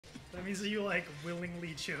That means that you like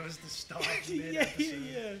willingly chose to stop mid yeah, episode.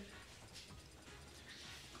 yeah.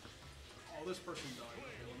 Oh, this person died.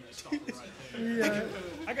 Okay, let me stop it right there.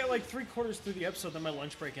 Yeah, I got like 3/4 through the episode, then my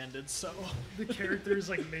lunch break ended. So the character is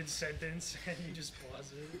like mid sentence, and you just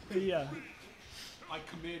pause it. yeah. I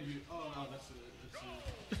command you. Oh no, that's it.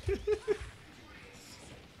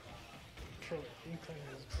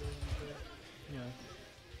 Yeah.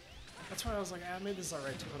 That's why I was like, maybe this is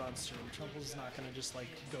alright to put on stream. Chumples is not gonna just like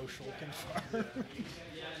go shulking far.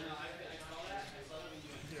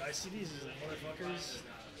 Dude, I see these motherfuckers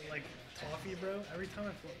like Toffee, bro. Every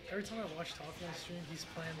time I watch Toffee on stream, he's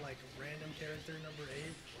playing like random character number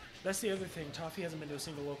 8. That's the other thing. Toffee hasn't been to a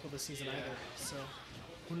single local this season either. So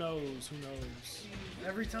who knows? Who knows?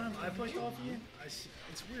 Every time I play Toffee, it's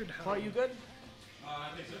weird how. Paul, you good? I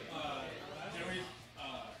think so. Can we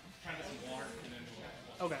try to get some water and then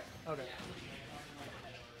we'll... Okay. Okay.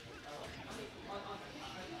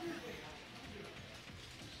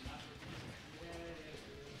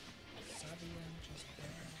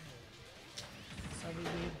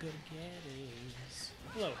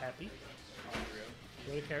 Hello, Happy.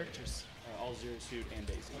 What are characters? All Zero Suit and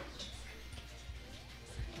Daisy.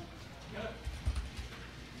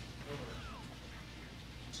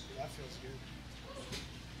 That feels good.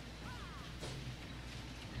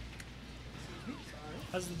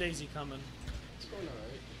 How's the Daisy coming? It's going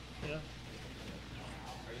alright. Yeah.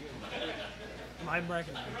 My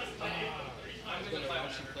bracket. I'm gonna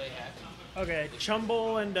watch you play Happy. Okay,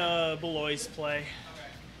 Chumble and Beloy's play.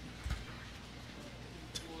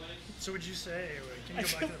 So would you say? Can you go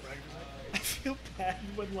back to the bracket for a second? I feel bad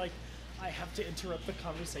when like I have to interrupt the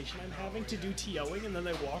conversation I'm having to do TOing and then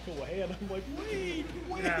they walk away and I'm like, wait.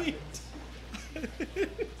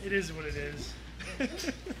 It is what it is.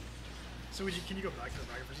 So can you go back to the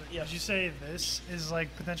bracket for a second? Yeah. Would you say this is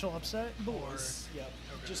like potential upset? Beloy's. Yeah.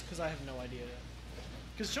 Okay. Just because I have no idea.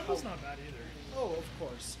 Because Chumple's not bad either. Oh, of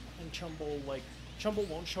course. And Chumble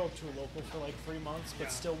won't show up to a local for like 3 months, but Yeah.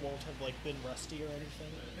 still won't have like been rusty or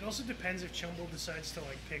anything. It also depends if Chumble decides to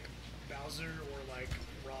like pick Bowser or like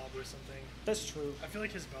Rob or something. That's true. I feel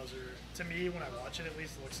like his Bowser, to me, when I watch it at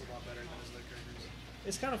least, it looks a lot better than his other characters.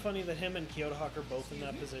 It's kind of funny that him and Kyoto Hawk are both in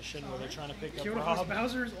that position where they're trying to pick up Kyoto Hawk's Rob.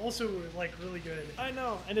 Bowser is also like really good. I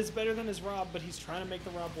know, and it's better than his Rob, but he's trying to make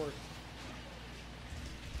the Rob work.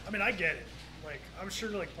 I mean, I get it. Like, I'm sure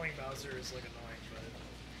like playing Bowser is like annoying,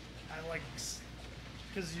 but I like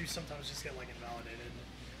because you sometimes just get like invalidated.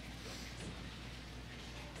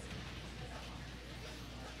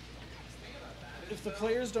 If the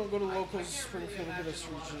players don't go to locals Springfield or this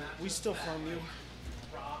region, we still farm you.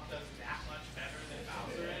 Rob does that much better than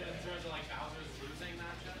Bowser in terms of like Bowser's losing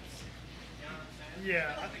matchups. You know what I'm saying?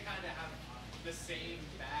 Yeah. I feel like they kind of have the same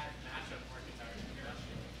bad matchup archetype.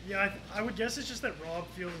 Yeah, I would guess it's just that Rob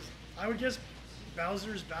feels. I would guess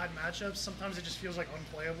Bowser's bad matchups sometimes it just feels like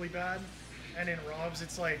unplayably bad, and in Rob's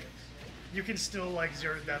it's like you can still like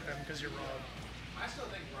zero death him because you're Rob. I still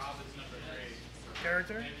think Rob is number 3.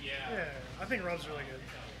 Character? Yeah. I think Rob's really good.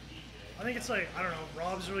 I think it's like, I don't know,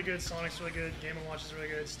 Rob's really good, Sonic's really good, Game & Watch is really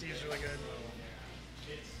good, Steve's really good.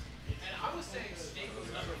 And I was saying Snake was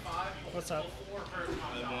number 5. What's up? Before her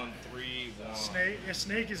top I won 3-1.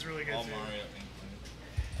 Snake is really good All too. Mario.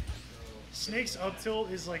 Snake's up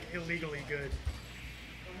tilt is like illegally good.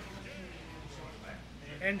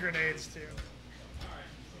 And grenades too.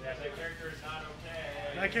 That character is not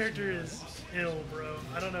okay. That character is ill, bro.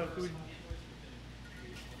 I don't know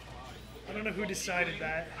who decided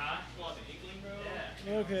that. Huh? Well, the Inkling, bro?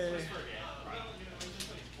 Yeah. Okay.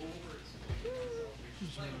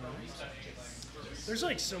 There's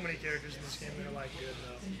like so many characters in this game that are like good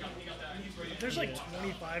though. There's like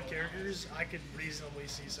 25 characters I could reasonably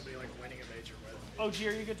see somebody like winning a major with. Oh, G,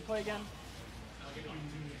 are you good to play again?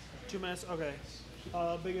 2 minutes? Okay.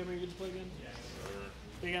 Big M, are you good to play again?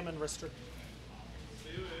 Big M and Rister.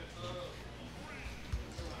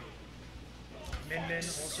 Min Min,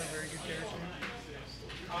 also a very good character.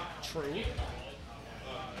 True.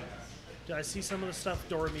 I see some of the stuff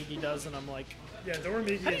Doramigi does, and I'm like, Yeah,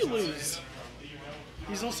 Doramigi how do is you lose?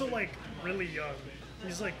 He's also like really young.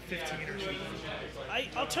 He's like 15 or something.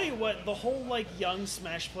 I'll tell you what, the whole like young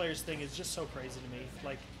Smash players thing is just so crazy to me.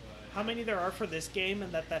 Like, how many there are for this game,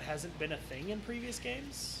 and that hasn't been a thing in previous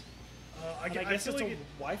games. I And I guess guess it's it's like a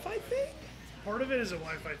Wi-Fi thing. part of it is a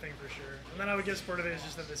Wi-Fi thing for sure, and then I would guess part of it is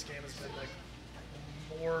just that this game has been like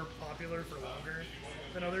more popular for longer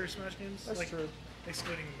than other Smash games. That's like, true.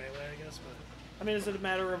 Excluding Melee, I guess, but. I mean, is it a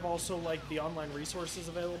matter of also like the online resources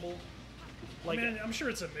available? Like, I mean, I'm sure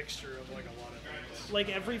it's a mixture of like a lot of things. like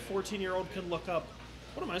every 14-year-old can look up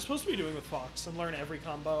What am I supposed to be doing with Fox? And learn every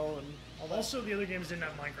combo and all that? Also, the other games didn't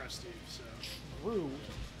have Minecraft Steve, so. True.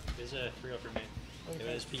 There's a 3-0 for me.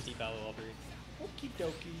 It was PT Battle all 3. Okie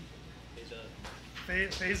dokie. There's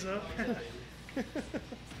a Phase up.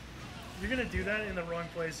 You're gonna do that in the wrong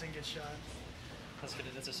place and get shot.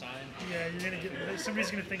 that's a sign. Yeah, you're gonna get.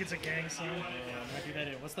 Somebody's gonna think it's a gang sign. Might be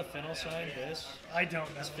that. What's the Fennel sign? This? I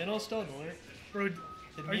don't know. Is Fennel still north? Bro, Did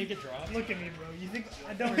are Mia you- get dropped? Look at me, bro. You think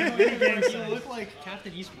I don't know any gang You signs? look like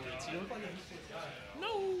Captain Esports. You look like an esports guy.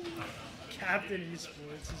 No. Captain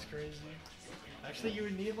Esports is crazy. Actually, you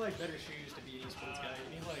would need like better shoes to be an esports guy.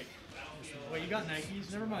 You need like. Wait, you got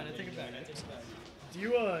Nikes? Never mind. I take it back. Do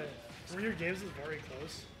you were your games very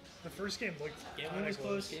close? The first game looked Game kinda one was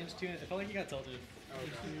close. Games 2. I felt like you got tilted.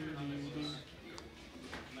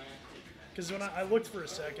 Because when I looked for a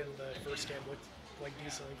second, the first game looked like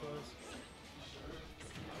decently close.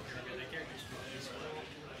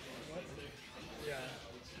 What? Yeah.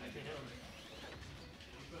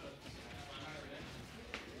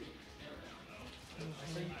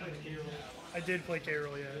 I did play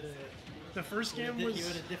K-Roll, yeah. The first game was You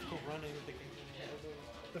had a difficult running with the game.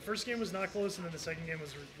 the first game was not close, and then the second game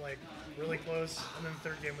was like really close, and then the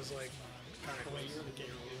third game was like kind of close.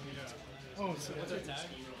 Oh, so that's it.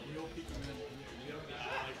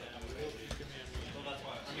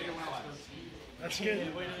 That's good.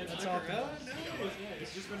 That's all.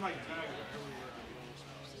 It's just been like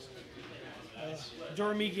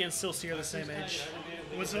Dormigi and Silsi are the same age.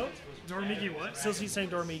 What's up? Dormigi what? Silsi's saying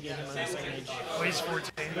Dormigi and him are the same age. Oh, he's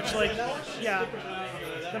 14. Which, like, yeah,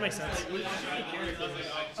 that makes sense.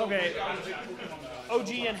 Okay. OG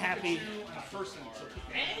and Happy. person.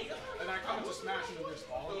 And I come into Smash into this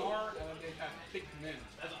Oligar, and then they have pick men.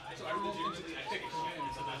 So I rolled into the pick men,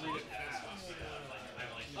 so I read it fast.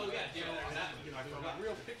 Oh yeah, dude, that. You know, I feel like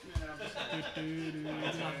real pick men, and I'm just like,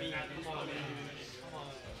 That's not me. Come on, man. Come on.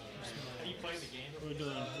 Are you playing the game? What are we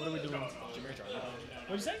doing? What are we doing? Did you bring a charger?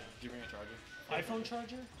 What'd you say? Did you bring a charger? iPhone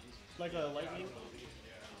charger? Like a lightning?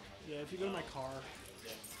 Yeah, if you go to my car.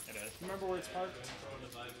 It is. Remember where it's parked?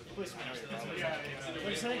 Please I know what your car looks What'd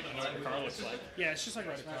you say? like. I know what your car looks like. Yeah, it's just like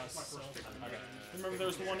right across. So. Remember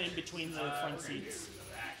there's the one in between the front seats.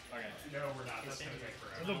 Okay.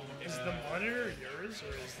 Is the monitor yours,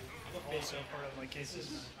 or is it also part of like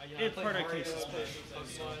cases? It's part of cases.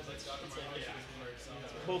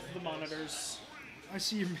 Both of the monitors. I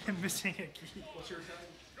see you're missing a key.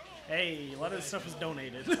 Hey, a lot of this stuff was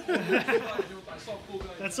donated.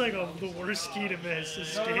 That's like the worst key to miss.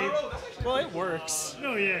 Escape. Well, it works.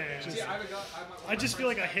 No, yeah. I just feel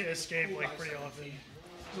like I hit escape like pretty often.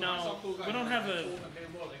 No, we don't have a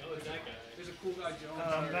there's a cool guy,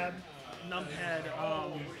 Jones. Bad. numpad,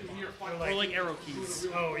 or like arrow keys,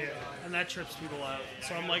 Oh yeah. and that trips people out.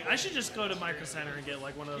 So I'm like, I should just go to Micro Center and get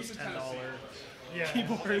like one of those $10 Yeah.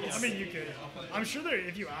 keyboards. I mean, you could. I'm sure there.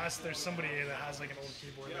 If you ask, there's somebody that has like an old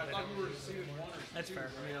keyboard. That they don't. That's fair.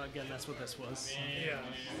 I mean, again, that's what this was. Yeah.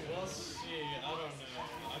 We'll see. I don't know.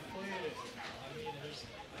 I played. I mean,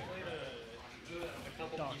 I played a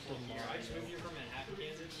couple Dr. people here. I just Mario. moved here from Manhattan,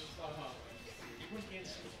 Kansas. People in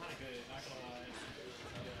Kansas is kind of good. Not gonna lie.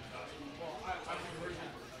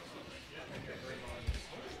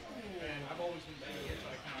 And I've always been bad at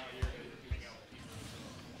like how you're doing out.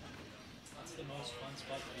 That's the most fun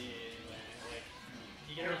spot to be in. Like,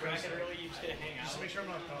 you get a bracket early, you just get to hang out. Just make sure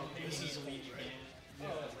I'm not dumb. This is elite. You can.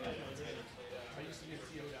 I used to get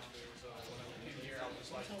TO down there, so when I came here, I was just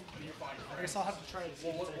like, you're fine. I guess I'll have to try this.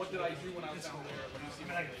 Well, what did I do when I was down there? When you see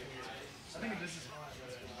my I think this is hot.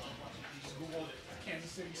 just Google Kansas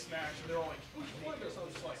City Smash, and they're all like, who's playing this? I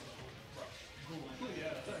was just like, bro, Google.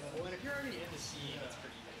 Yeah. Well, and if you're already in the scene, that's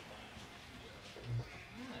pretty good fun.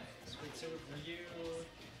 Nice. Wait, so were you?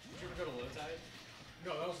 Did you ever go to Low Tide?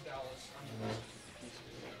 No, that was Dallas.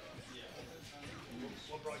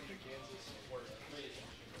 What brought you to Kansas? Work.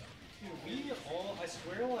 Dude, we all, I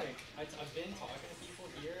swear, like, I've been talking to people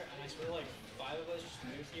here, and I swear, like, 5 of us just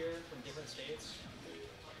moved here from different states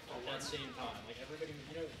at that same time. Like, everybody,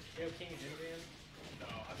 you know King Jimbrian? No,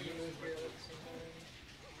 I He think moved here at the same time.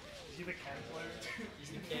 Is he the cat player? He's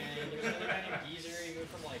the king. There's another guy named Geezer, he moved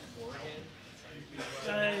from, like, Oregon.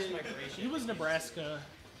 Uh, he was Nebraska.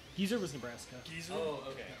 Geezer was Nebraska. Geezer? Oh,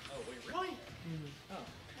 okay. Oh, wait, really? Oh.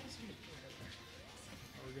 That's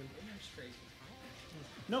crazy.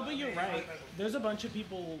 No, but you're right. There's a bunch of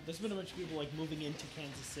people. There's been a bunch of people like moving into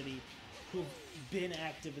Kansas City who've been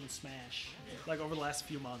active in Smash like over the last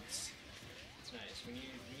few months. It's nice. We need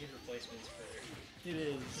replacements for It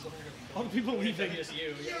is. All the people leaving. WSU.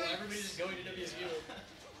 Yeah, well, everybody's just going to WSU.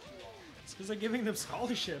 It's because they're giving them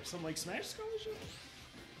scholarships. I'm like, Smash scholarship?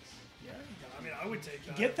 Yeah. I I mean, I would take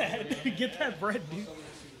that. Get that, get that bread, dude.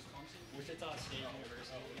 Wichita State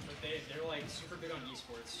University. But they're like super big on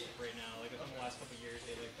esports right now. Like within the last couple of years,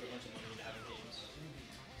 they like put a bunch of money into having games.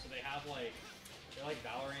 So they have like their like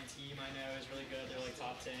Valorant team I know is really good. They're like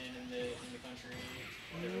top 10 in the country.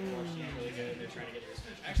 Their Overwatch team is really good. They're trying to get their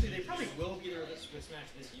Smash. Actually, they probably will be there with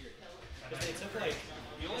Smash this year. Because they took like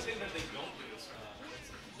The only thing that they don't do is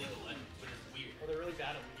League of Legends, which is weird. they're really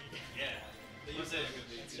bad at League. Yeah. They used to have a good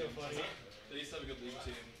league It's team. so funny. They used to have a good league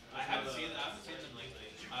team. I haven't seen them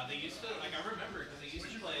lately. They used to, like, I remember because they used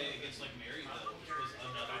to play against like Maryville, which was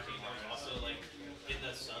another team that was also like in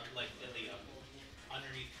the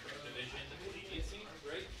underneath division, the collegiate team,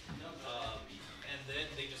 right? And then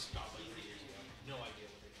they just stopped like 3 years ago. No idea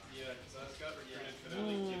what they got. Yeah, because I got recruited for that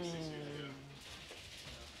league team 6 years ago.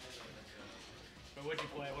 But what'd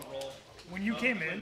you play? What role? When you came in,